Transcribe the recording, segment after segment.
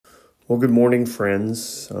Well, good morning,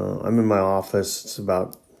 friends. I'm in my office. It's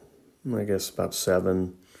about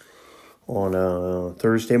 7 on a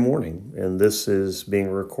Thursday morning, and this is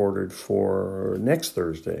being recorded for next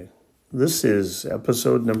Thursday. This is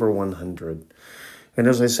episode number 100. And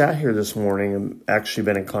as I sat here this morning, I've actually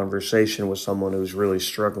been in conversation with someone who's really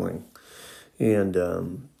struggling.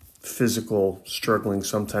 And physical struggling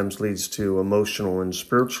sometimes leads to emotional and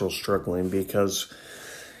spiritual struggling because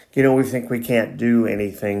we think we can't do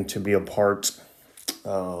anything to be a part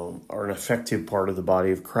or an effective part of the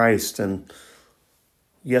body of Christ. And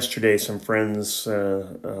yesterday, some friends,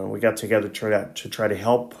 we got together to try to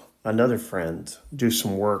help another friend do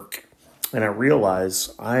some work. And I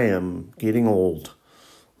realized I am getting old.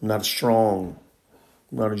 I'm not as strong,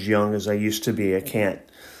 not as young as I used to be. I can't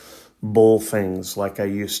bull things like I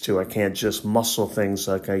used to. I can't just muscle things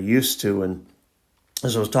like I used to. And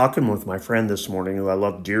as I was talking with my friend this morning, who I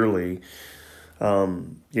love dearly,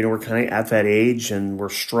 we're kind of at that age and we're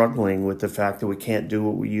struggling with the fact that we can't do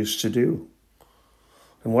what we used to do.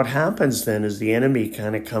 And what happens then is the enemy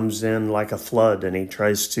kind of comes in like a flood and he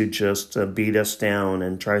tries to just beat us down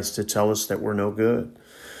and tries to tell us that we're no good.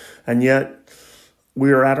 And yet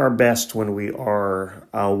we are at our best when we are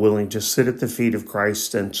willing to sit at the feet of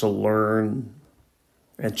Christ and to learn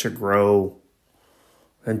and to grow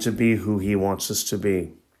and to be who he wants us to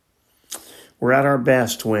be. We're at our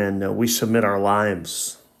best when we submit our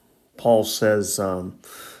lives. Paul says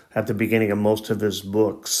at the beginning of most of his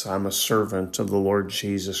books, I'm a servant of the Lord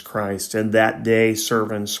Jesus Christ. And that day,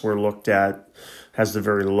 servants were looked at as the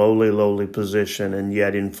very lowly position. And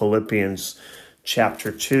yet in Philippians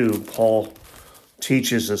chapter 2, Paul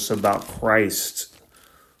teaches us about Christ.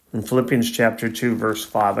 In Philippians chapter 2, verse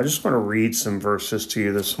 5, I just want to read some verses to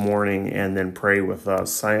you this morning and then pray with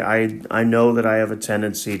us. I know that I have a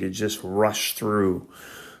tendency to just rush through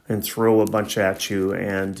and throw a bunch at you,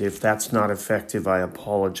 and if that's not effective, I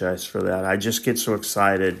apologize for that. I just get so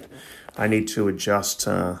excited. I need to adjust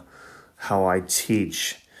how I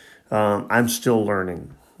teach. I'm still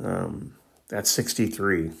learning. At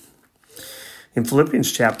 63. In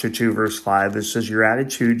Philippians chapter 2, verse 5, it says, your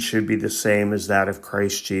attitude should be the same as that of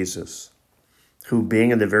Christ Jesus, who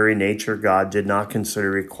being in the very nature of God did not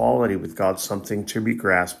consider equality with God something to be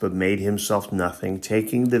grasped, but made himself nothing,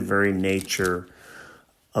 taking the very nature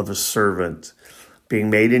of a servant. Being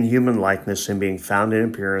made in human likeness and being found in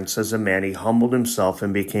appearance as a man, he humbled himself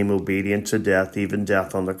and became obedient to death, even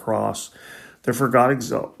death on the cross. Therefore God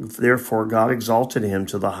exalted him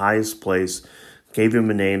to the highest place, gave him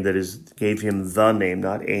the name that is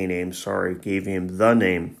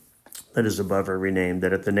above every name,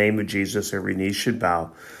 that at the name of Jesus every knee should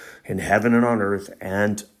bow, in heaven and on earth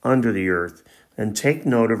and under the earth. And take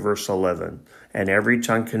note of verse 11, and every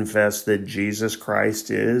tongue confess that Jesus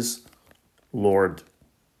Christ is Lord.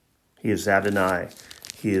 He is Adonai.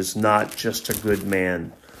 He is not just a good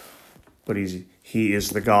man, but he is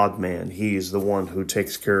the God man. He is the one who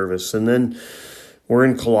takes care of us. And then we're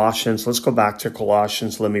in Colossians. Let's go back to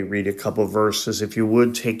Colossians. Let me read a couple verses. If you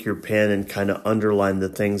would, take your pen and kind of underline the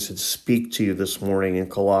things that speak to you this morning in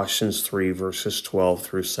Colossians 3, verses 12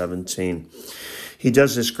 through 17. He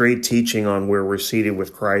does this great teaching on where we're seated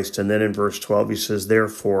with Christ. And then in verse 12, he says,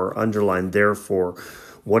 therefore, underline, therefore.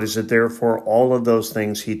 What is it therefore? All of those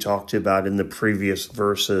things he talked about in the previous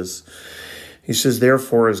verses. He says,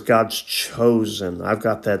 therefore, as God's chosen, I've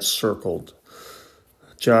got that circled.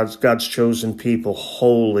 God's chosen people,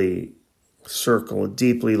 holy, circle,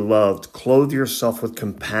 deeply loved. Clothe yourself with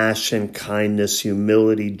compassion, kindness,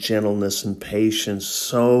 humility, gentleness, and patience.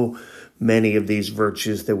 So many of these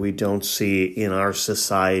virtues that we don't see in our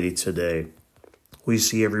society today. We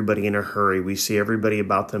see everybody in a hurry. We see everybody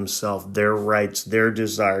about themselves, their rights, their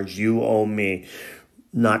desires. You owe me.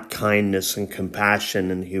 Not kindness and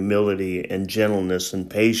compassion and humility and gentleness and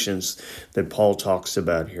patience that Paul talks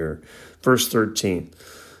about here. Verse 13,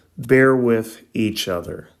 bear with each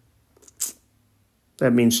other.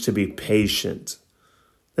 That means to be patient.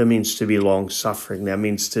 That means to be long-suffering. That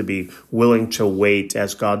means to be willing to wait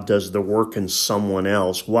as God does the work in someone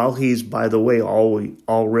else, while he's, by the way,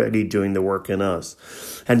 already doing the work in us.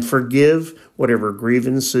 And forgive whatever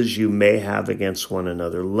grievances you may have against one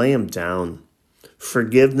another. Lay them down.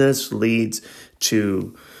 Forgiveness leads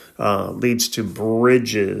to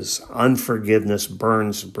bridges. Unforgiveness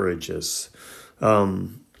burns bridges.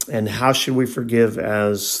 And how should we forgive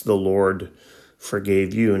as the Lord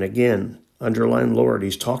forgave you? And again, underline Lord.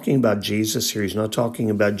 He's talking about Jesus here. He's not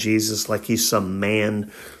talking about Jesus like he's some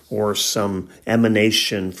man or some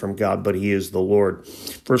emanation from God, but he is the Lord.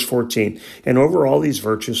 Verse 14, and over all these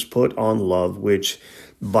virtues put on love, which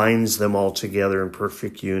binds them all together in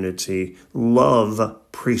perfect unity. Love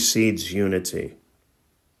precedes unity.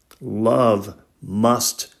 Love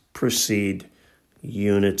must precede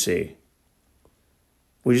unity.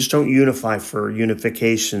 We just don't unify for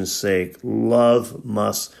unification's sake. Love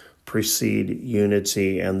must precede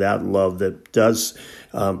unity, and that love that does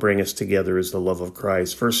bring us together is the love of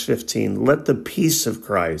Christ. Verse 15, let the peace of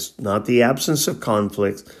Christ, not the absence of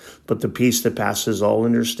conflict, but the peace that passes all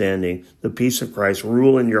understanding, the peace of Christ,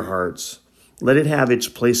 rule in your hearts. Let it have its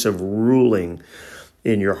place of ruling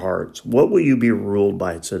in your hearts. What will you be ruled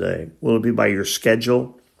by today? Will it be by your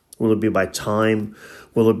schedule? Will it be by time?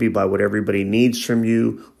 Will it be by what everybody needs from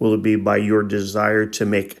you? Will it be by your desire to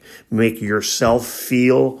make yourself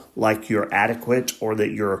feel like you're adequate or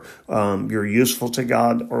that you're useful to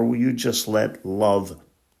God? Or will you just let love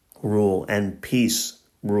rule and peace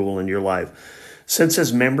rule in your life? Since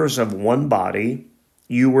as members of one body,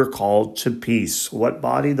 you were called to peace. What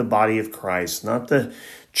body? The body of Christ, not the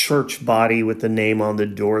church body with the name on the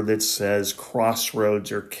door that says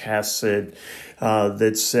Crossroads or Chesed,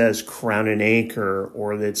 that says Crown and Anchor,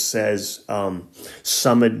 or that says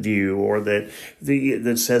Summit View, or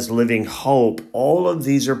that says Living Hope. All of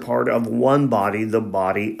these are part of one body, the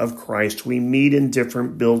body of Christ. We meet in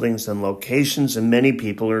different buildings and locations, and many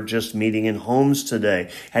people are just meeting in homes today.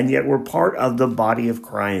 And yet we're part of the body of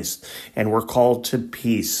Christ, and we're called to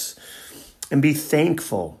peace. And be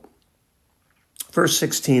thankful. Verse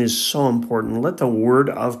 16 is so important. Let the word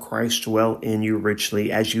of Christ dwell in you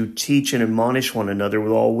richly as you teach and admonish one another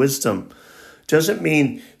with all wisdom. Doesn't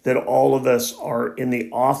mean that all of us are in the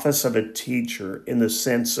office of a teacher in the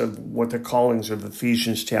sense of what the callings of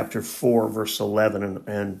Ephesians chapter 4, verse 11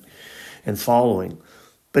 and following.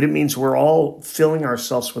 But it means we're all filling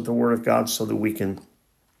ourselves with the word of God so that we can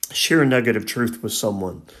share a nugget of truth with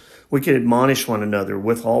someone. We can admonish one another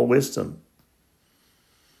with all wisdom.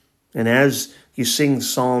 And as you sing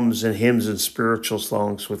psalms and hymns and spiritual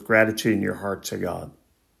songs with gratitude in your heart to God,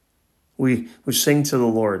 we sing to the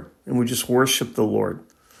Lord and we just worship the Lord.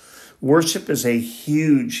 Worship is a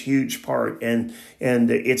huge, huge part, and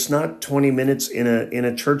it's not 20 minutes in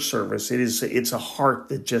a church service. It's a heart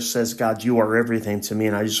that just says, God, you are everything to me,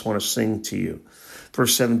 and I just want to sing to you.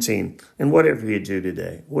 Verse 17, and whatever you do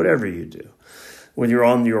today, whatever you do, whether you're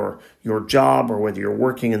on your job or whether you're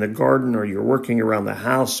working in the garden or you're working around the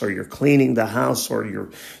house or you're cleaning the house or you're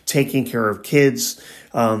taking care of kids,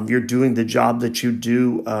 you're doing the job that you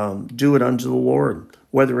do it unto the Lord.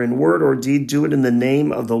 Whether in word or deed, do it in the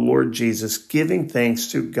name of the Lord Jesus, giving thanks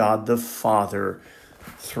to God the Father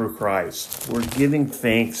through Christ. We're giving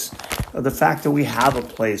thanks. The fact that we have a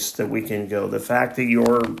place that we can go, the fact that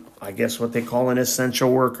you're, I guess what they call an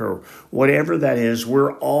essential worker, whatever that is,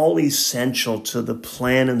 we're all essential to the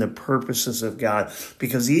plan and the purposes of God,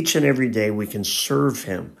 because each and every day we can serve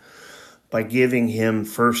him by giving him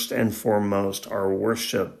first and foremost our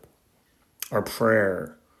worship, our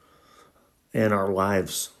prayer, and our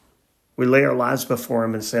lives. We lay our lives before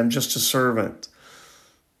him and say, I'm just a servant.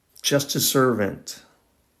 Just a servant.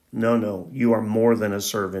 No, you are more than a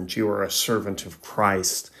servant. You are a servant of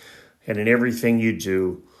Christ. And in everything you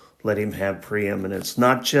do, let him have preeminence.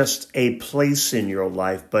 Not just a place in your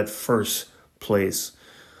life, but first place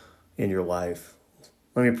in your life.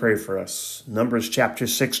 Let me pray for us. Numbers chapter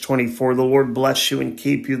 6:24. The Lord bless you and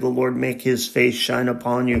keep you. The Lord make his face shine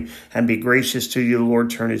upon you and be gracious to you. The Lord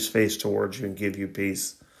turn his face towards you and give you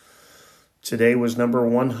peace. Today was number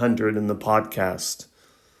 100 in the podcast.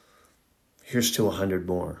 Here's to 100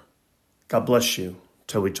 more. God bless you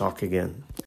till we talk again.